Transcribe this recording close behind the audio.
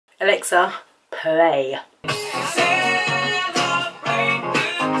Alexa, play.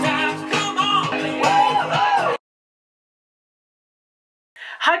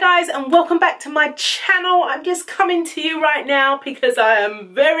 Hi guys, and welcome back to my channel. I'm just coming to you right now because I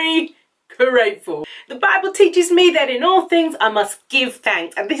am very grateful. The Bible teaches me that in all things I must give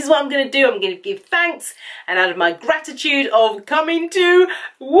thanks, and this is what I'm going to do. I'm going to give thanks, and out of my gratitude of coming to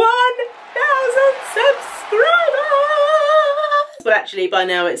 1,000 subscribers. Well, actually by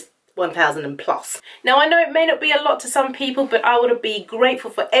now it's 1,000 and plus. Now I know it may not be a lot to some people, but I want to be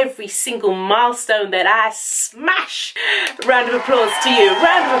grateful for every single milestone that I smash. Round of applause to you.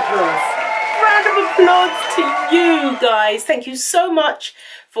 Round of applause. Round of applause to you guys. Thank you so much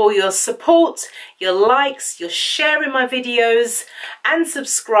for your support, your likes, your sharing my videos and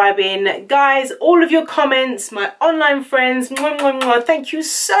subscribing. Guys, all of your comments, my online friends, mwah, mwah, mwah, thank you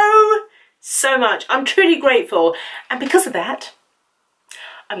so much. I'm truly grateful, and because of that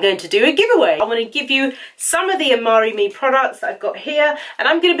I'm going to do a giveaway. I want to give you some of the Amaré-Me products that I've got here, and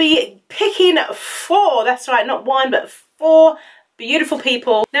I'm going to be picking 4, that's right, not 1 but 4 beautiful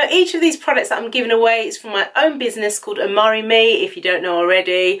people. Now each of these products that I'm giving away is from my own business called Amaré-Me. If you don't know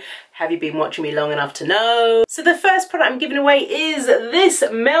already, have you been watching me long enough to know? So the first product I'm giving away is this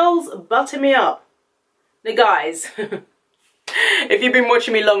Mel's Butter Me Up. Now guys, if you've been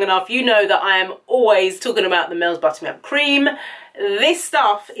watching me long enough, you know that I am always talking about the Mel's Butter Me Up cream. This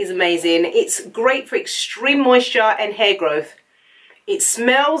stuff is amazing. It's great for extreme moisture and hair growth. It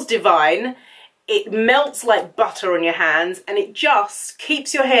smells divine. It melts like butter on your hands, and it just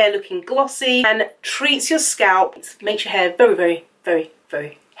keeps your hair looking glossy and treats your scalp. It makes your hair very, very, very,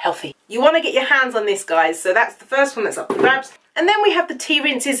 very healthy. You want to get your hands on this, guys. So that's the first one that's up for grabs. And then we have the tea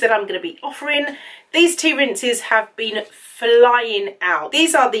rinses that I'm going to be offering. These tea rinses have been flying out.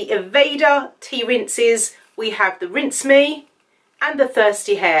 These are the Evader tea rinses. We have the Rinse Me and the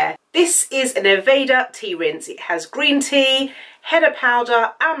Thirsty Hair. This is an Evader tea rinse. It has green tea, heather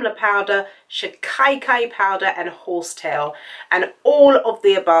powder, amla powder, shikakai powder and horsetail, and all of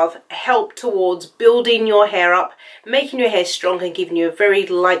the above help towards building your hair up, making your hair strong and giving you a very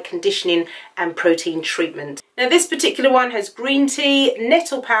light conditioning and protein treatment. Now this particular one has green tea,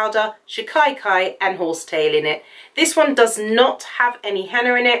 nettle powder, shikakai and horsetail in it. This one does not have any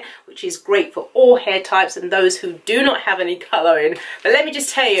henna in it, which is great for all hair types and those who do not have any colour in. But let me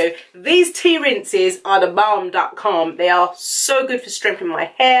just tell you, these tea rinses are the bomb.com. They are so good for strengthening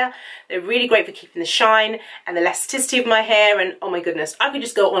my hair. They're really great for keeping the shine and the elasticity of my hair, and oh my goodness, I could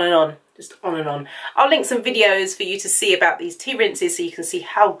just go on and on. Just on and on. I'll link some videos for you to see about these tea rinses so you can see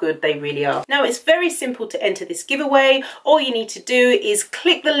how good they really are. Now it's very simple to enter this giveaway. All you need to do is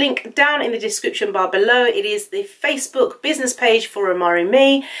click the link down in the description bar below. It is the Facebook business page for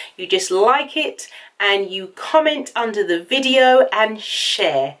Amaré-Me. You just like it and you comment under the video and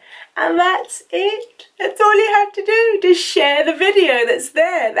share. And that's it. That's all you have to do. Just share the video that's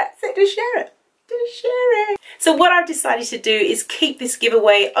there. That's it. Just share it. Just share it. So what I've decided to do is keep this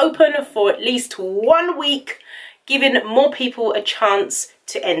giveaway open for at least 1 week, giving more people a chance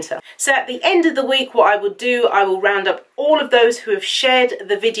to enter. So at the end of the week, what I will do, I will round up all of those who have shared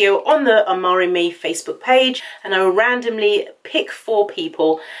the video on the Amaré-Me Facebook page, and I will randomly pick 4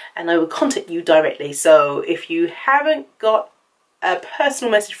 people and I will contact you directly. So if you haven't got a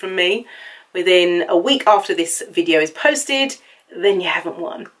personal message from me within a week after this video is posted, then you haven't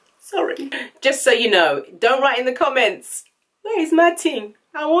won. Sorry. Just so you know, don't write in the comments, where is my thing?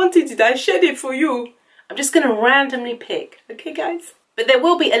 I wanted it, I shared it for you. I'm just going to randomly pick, okay guys? But there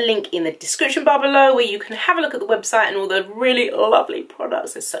will be a link in the description bar below where you can have a look at the website and all the really lovely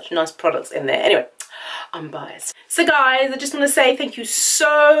products. There's such nice products in there. Anyway, I'm biased. So guys, I just want to say thank you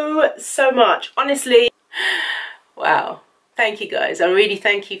so much. Honestly, wow. Thank you guys. I really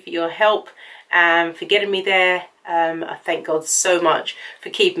thank you for your help and for getting me there. I thank God so much for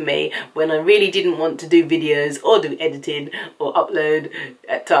keeping me when I really didn't want to do videos or do editing or upload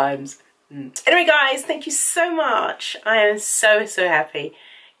at times. Anyway guys, thank you so much. I am so happy.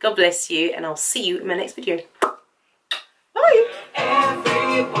 God bless you, and I'll see you in my next video. Bye.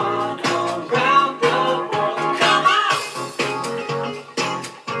 Everyone around the world, come on.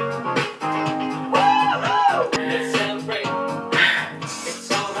 Let's celebrate.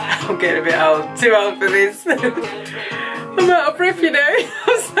 It's all right. I'm getting a bit old, too old for this. I'm out of breath, you know.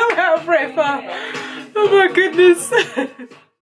 I'm so out of breath. Oh my goodness.